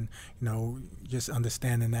programs and, just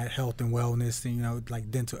understanding that health and wellness and, like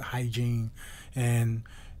dental hygiene. And,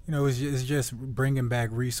 it's just bringing back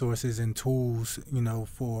resources and tools,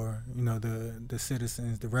 for, the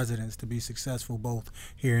citizens, the residents to be successful both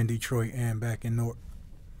here in Detroit and back in Newark.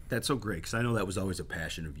 That's so great, because I know that was always a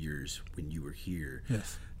passion of yours when you were here.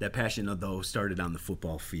 Yes. That passion, though, started on the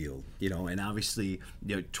football field, and obviously,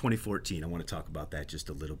 2014, I want to talk about that just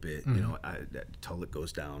a little bit. Mm-hmm. Tulloch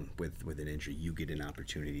goes down with an injury. You get an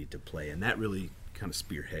opportunity to play, and that really kind of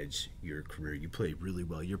spearheads your career. You played really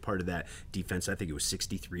well. You're part of that defense. I think it was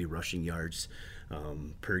 63 rushing yards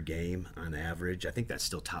per game on average. I think that's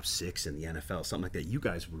still top 6 in the NFL, something like that. You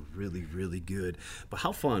guys were really, really good. But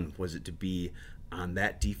how fun was it to be on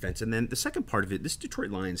that defense? And then the second part of it, this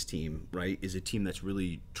Detroit Lions team, right, is a team that's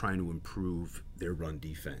really trying to improve their run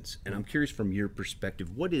defense. And I'm curious from your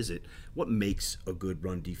perspective, what is it? What makes a good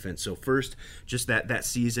run defense? So first, just that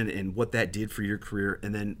season and what that did for your career,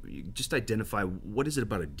 and then just identify what is it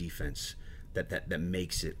about a defense that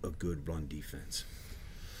makes it a good run defense?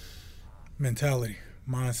 Mentality,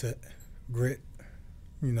 mindset, grit.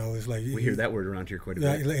 It's like we hear that word around here quite a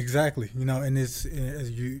bit. Exactly. And it's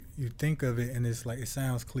as you think of it, and it's like it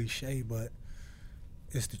sounds cliche, but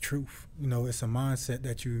it's the truth. It's a mindset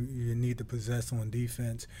that you need to possess on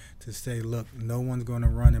defense to say, look, no one's going to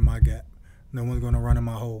run in my gap, no one's going to run in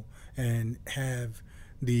my hole, and have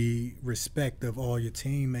the respect of all your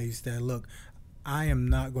teammates that, look, I am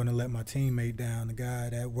not going to let my teammate down, the guy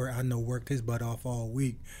that I know worked his butt off all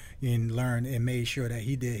week and learned and made sure that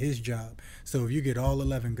he did his job. So if you get all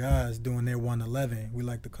 11 guys doing their 111, we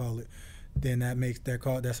like to call it, then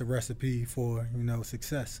that's a recipe for,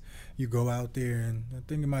 success. You go out there, and I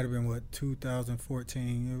think it might have been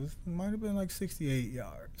 2014. It might have been like 68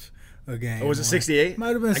 yards a game. Oh, was it 68?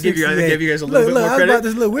 Might have been 68. I give you guys a little bit more I was credit. about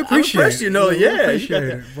this, look, we appreciate it. Yeah, we appreciate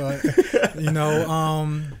it. But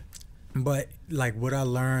but like what I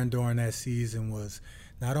learned during that season was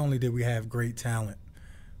not only did we have great talent,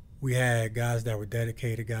 we had guys that were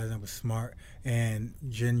dedicated, guys that were smart, and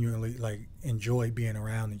genuinely enjoyed being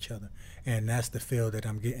around each other. And that's the feel that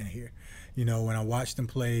I'm getting here. When I watched them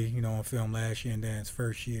play, on film last year and Dan's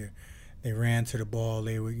first year, they ran to the ball.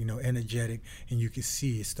 They were, energetic, and you could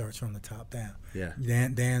see it starts from the top down. Yeah.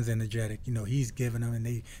 Dan's energetic. He's giving them,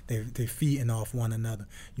 and they're feeding off one another.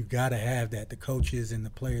 You got to have that. The coaches and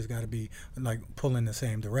the players got to be pulling the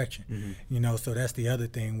same direction. Mm-hmm. So that's the other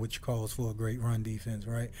thing which calls for a great run defense,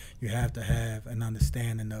 right? You have to have an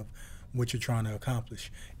understanding of what you're trying to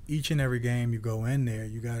accomplish. Each and every game you go in there,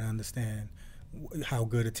 you got to understand how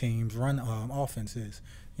good a team's run offense is.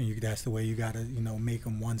 And that's the way you got to, make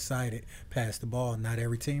them one-sided, pass the ball. Not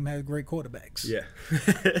every team has great quarterbacks. Yeah.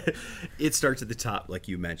 It starts at the top, like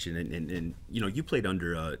you mentioned. And you played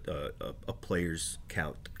under a player's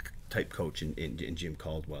type coach in Jim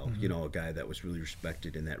Caldwell, mm-hmm. A guy that was really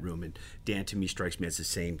respected in that room. And Dan, to me, strikes me as the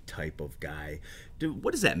same type of guy.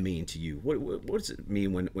 What does that mean to you? What does it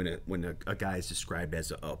mean when a guy is described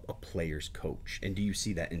as a player's coach? And do you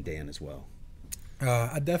see that in Dan as well?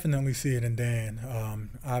 I definitely see it in Dan.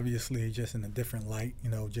 Obviously, just in a different light.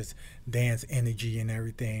 Just Dan's energy and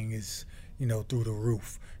everything is, through the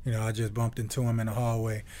roof. I just bumped into him in the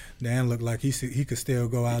hallway. Dan looked like he could still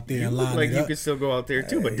go out there and line it up. Like you could still go out there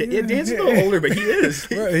too, but Dan's a little older, but he is.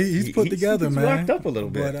 Right, he's put together, he's man. Rocked up a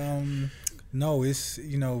little bit. But no, it's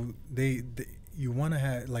they you want to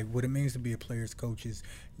have what it means to be a player's coach is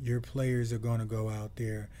your players are going to go out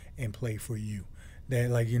there and play for you. That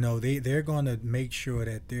they're going to make sure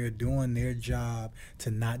that they're doing their job to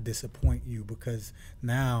not disappoint you, because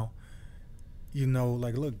now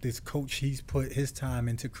look, this coach, he's put his time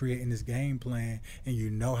into creating this game plan,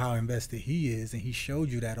 and how invested he is, and he showed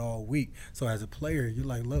you that all week. So as a player, you're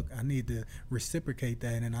like, look, I need to reciprocate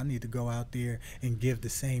that, and I need to go out there and give the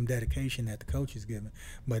same dedication that the coach is giving.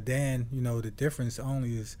 But then the difference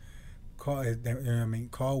only is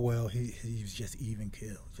Caldwell, he was just even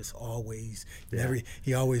keel, just always. Yeah.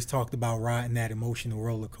 He always talked about riding that emotional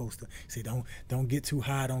roller coaster. He said, don't get too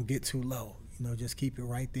high, don't get too low. Just keep it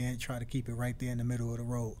right there and try to keep it right there in the middle of the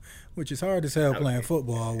road, which is hard as hell playing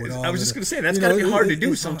football. I was just going to say, that's got to be hard to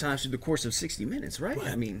do sometimes through the course of 60 minutes, right? But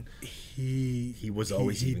I mean, he was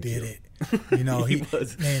always he even did keel. It. He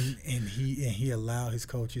was. And he allowed his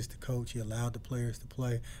coaches to coach. He allowed the players to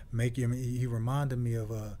play. He reminded me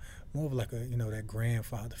of more of like a, that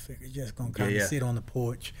grandfather figure, just gonna kind of sit on the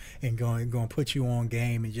porch and going put you on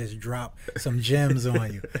game and just drop some gems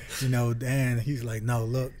on you. Dan, he's like, no,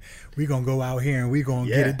 look, we're gonna go out here and we're gonna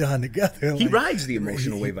get it done together. He rides the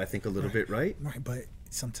emotional wave, I think, a little bit, right? Right, but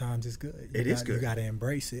sometimes it's good. It is good. You got to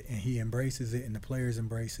embrace it, and he embraces it, and the players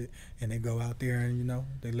embrace it, and they go out there and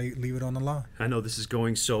they leave it on the line. I know this is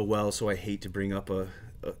going so well, so I hate to bring up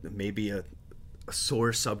maybe a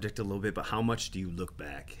sore subject a little bit, but how much do you look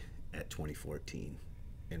back at 2014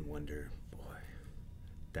 and wonder, boy,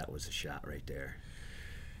 that was a shot right there?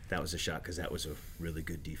 That was a shot because that was a really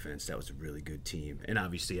good defense. That was a really good team. And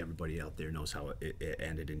obviously everybody out there knows how it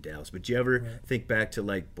ended in Dallas. But do you ever think back to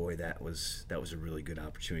like, boy, that was a really good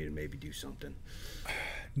opportunity to maybe do something?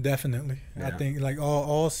 Definitely. Yeah. I think like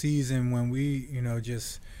all season when we,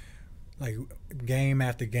 just like game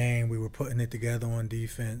after game, we were putting it together on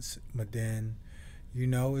defense. But then,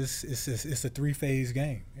 it's a three-phase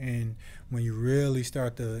game. And when you really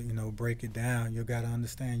start to, break it down, you got to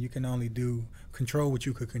understand you can only control what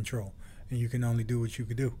you could control, and you can only do what you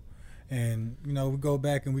could do. And, we go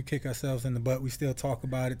back and we kick ourselves in the butt. We still talk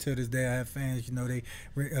about it to this day. I have fans, they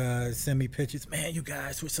send me pictures. Man, you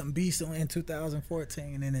guys were some beasts in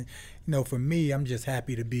 2014. And then, for me, I'm just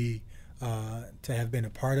happy to have been a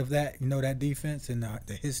part of that, that defense and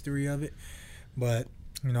the history of it. But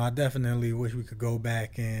I definitely wish we could go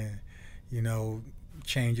back and,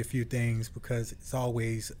 change a few things, because it's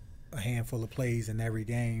always a handful of plays in every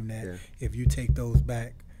game that if you take those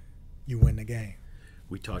back, you win the game.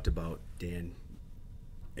 We talked about Dan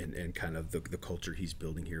and kind of the culture he's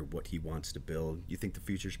building here, what he wants to build. You think the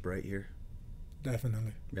future's bright here?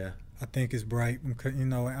 Definitely. Yeah. I think it's bright because,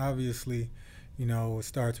 obviously, it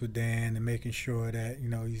starts with Dan and making sure that,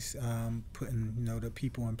 he's putting, the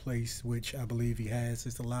people in place, which I believe he has.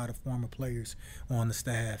 There's a lot of former players on the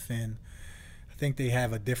staff, and I think they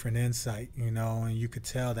have a different insight, and you could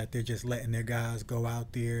tell that they're just letting their guys go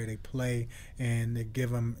out there, they play, and they give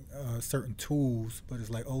them certain tools, but it's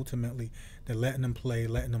like ultimately they're letting them play,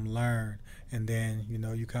 letting them learn, and then,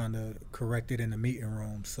 you kind of correct it in the meeting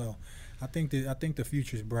room. So I think the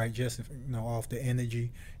future's bright, just off the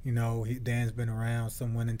energy. Dan's been around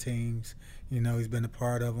some winning teams. He's been a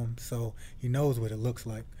part of them, so he knows what it looks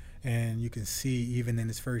like. And you can see even in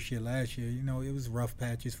his first year last year, it was rough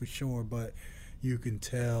patches for sure, but you can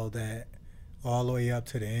tell that all the way up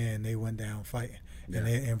to the end they went down fighting,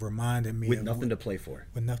 and reminded me with nothing to play for.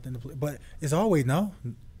 With nothing to play, but it's always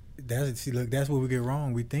that's what we get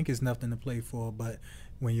wrong. We think it's nothing to play for, but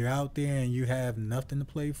when you're out there and you have nothing to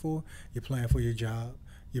play for, you're playing for your job.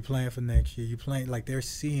 You're playing for next year. You're playing like you're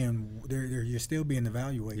still being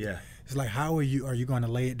evaluated. Yeah. It's like, how are you going to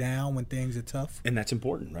lay it down when things are tough? And that's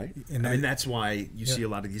important, right? And that's why you see a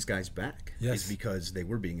lot of these guys back. Yes. Is because they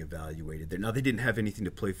were being evaluated. Now, they didn't have anything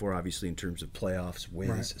to play for, obviously, in terms of playoffs,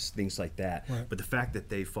 wins, things like that. Right. But the fact that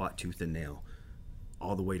they fought tooth and nail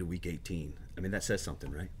all the way to week 18, that says something,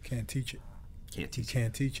 right? Can't teach it. Can't teach it.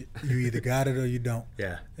 Can't teach it. You either got it or you don't.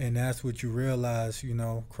 Yeah. And that's what you realize,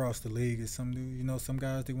 across the league. Is some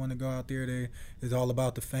guys, they want to go out there. It's all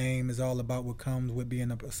about the fame. It's all about what comes with being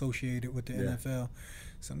associated with the NFL.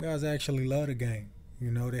 Some guys actually love the game.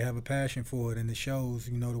 They have a passion for it, and it shows,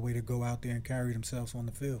 the way to go out there and carry themselves on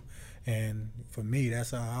the field. And for me,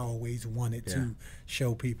 that's how I always wanted to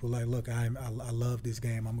show people, like, look, I love this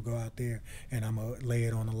game. I'm going to go out there, and I'm going to lay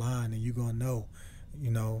it on the line, and you're going to know,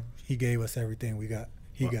 he gave us everything we got.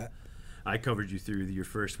 I covered you through your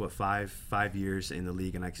first, 5 years in the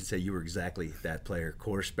league, and I can say you were exactly that player.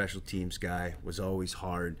 Core special teams guy, was always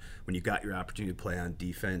hard. When you got your opportunity to play on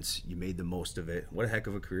defense, you made the most of it. What a heck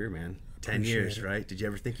of a career, man. 10 years, right? Did you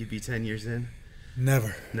ever think you'd be 10 years in?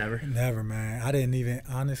 Never, man. I didn't even,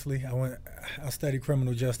 honestly, I studied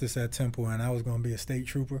criminal justice at Temple, and I was going to be a state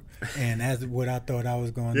trooper, and that's what I thought I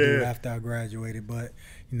was going to do after I graduated. But,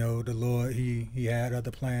 the Lord, he had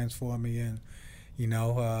other plans for me, and,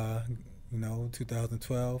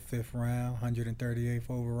 2012, 5th round, 138th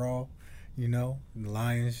overall. The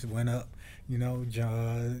Lions went up.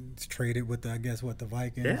 John traded with the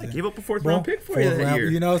Vikings. Yeah, gave up a fourth round pick for you that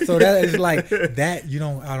year. So that is like that.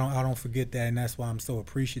 I don't forget that, and that's why I'm so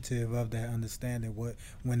appreciative of that, understanding what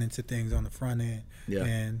went into things on the front end. Yeah.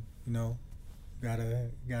 And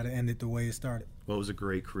gotta end it the way it started. Well, it was a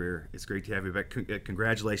great career. It's great to have you back.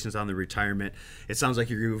 Congratulations on the retirement. It sounds like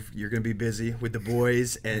you're going to be busy with the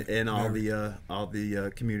boys and all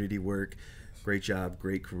the community work. Great job,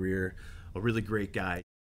 great career, a really great guy.